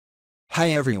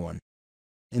Hi everyone.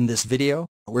 In this video,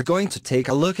 we're going to take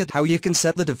a look at how you can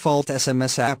set the default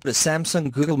SMS app to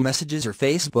Samsung Google Messages or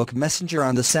Facebook Messenger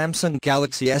on the Samsung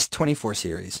Galaxy S24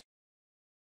 series.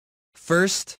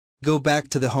 First, go back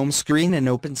to the home screen and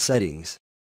open Settings.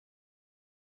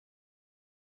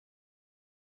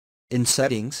 In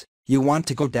Settings, you want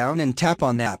to go down and tap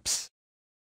on Apps.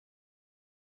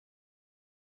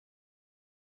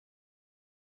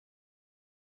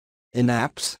 In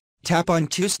Apps, tap on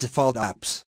Choose Default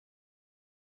Apps.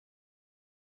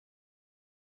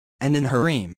 And in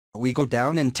Harem, we go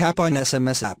down and tap on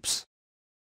SMS apps.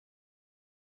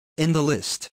 In the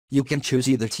list, you can choose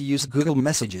either to use Google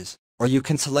Messages, or you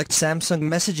can select Samsung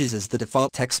Messages as the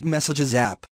default text messages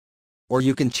app. Or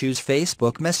you can choose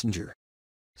Facebook Messenger.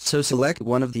 So select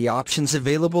one of the options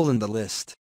available in the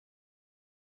list.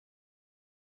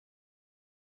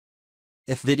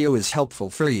 If video is helpful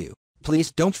for you,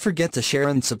 please don't forget to share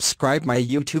and subscribe my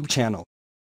YouTube channel.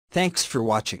 Thanks for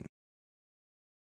watching.